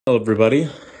Hello everybody,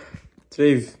 today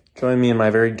you've joined me in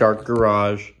my very dark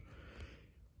garage,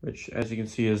 which as you can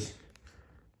see is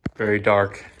very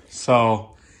dark.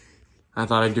 So I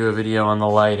thought I'd do a video on the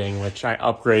lighting, which I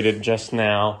upgraded just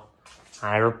now.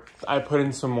 I put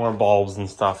in some more bulbs and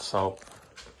stuff, so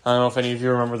I don't know if any of you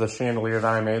remember the chandelier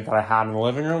that I made that I had in the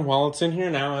living room. Well, it's in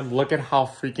here now, and look at how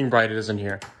freaking bright it is in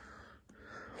here.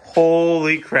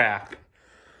 Holy crap.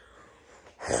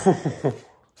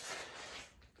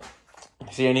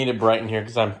 See, I need it bright in here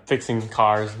because I'm fixing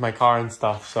my car and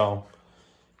stuff, so,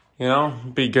 you know,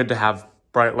 it'd be good to have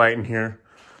bright light in here.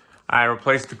 I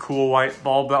replaced the cool white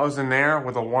bulb that was in there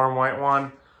with a warm white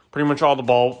one. Pretty much all the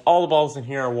bulbs in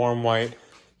here are warm white.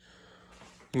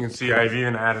 You can see I've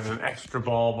even added an extra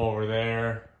bulb over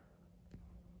there.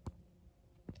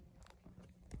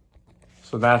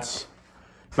 So that's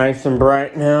nice and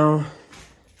bright now.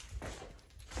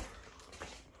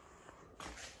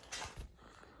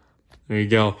 There you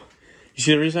go. You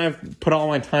see, the reason I've put all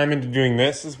my time into doing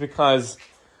this is because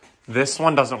this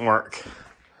one doesn't work.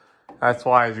 That's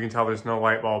why, as you can tell, there's no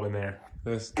light bulb in there.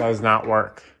 This does not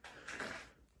work.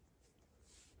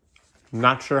 I'm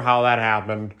not sure how that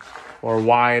happened or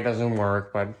why it doesn't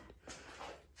work, but it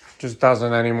just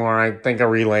doesn't anymore. I think a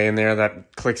relay in there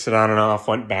that clicks it on and off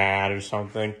went bad or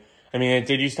something. I mean, it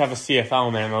did used to have a CFL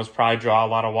in there, and those probably draw a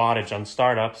lot of wattage on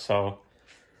startup, so,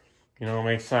 you know, it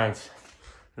makes sense.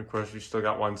 Of course, we still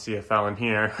got one CFL in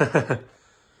here. There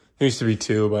used to be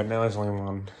two, but now there's only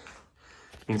one.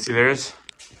 You can see there's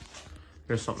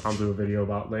something I'll do a video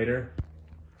about later.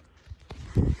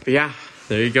 But yeah,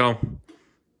 there you go.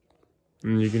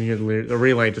 And you can hear the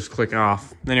relay just click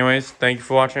off. Anyways, thank you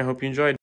for watching. I hope you enjoyed.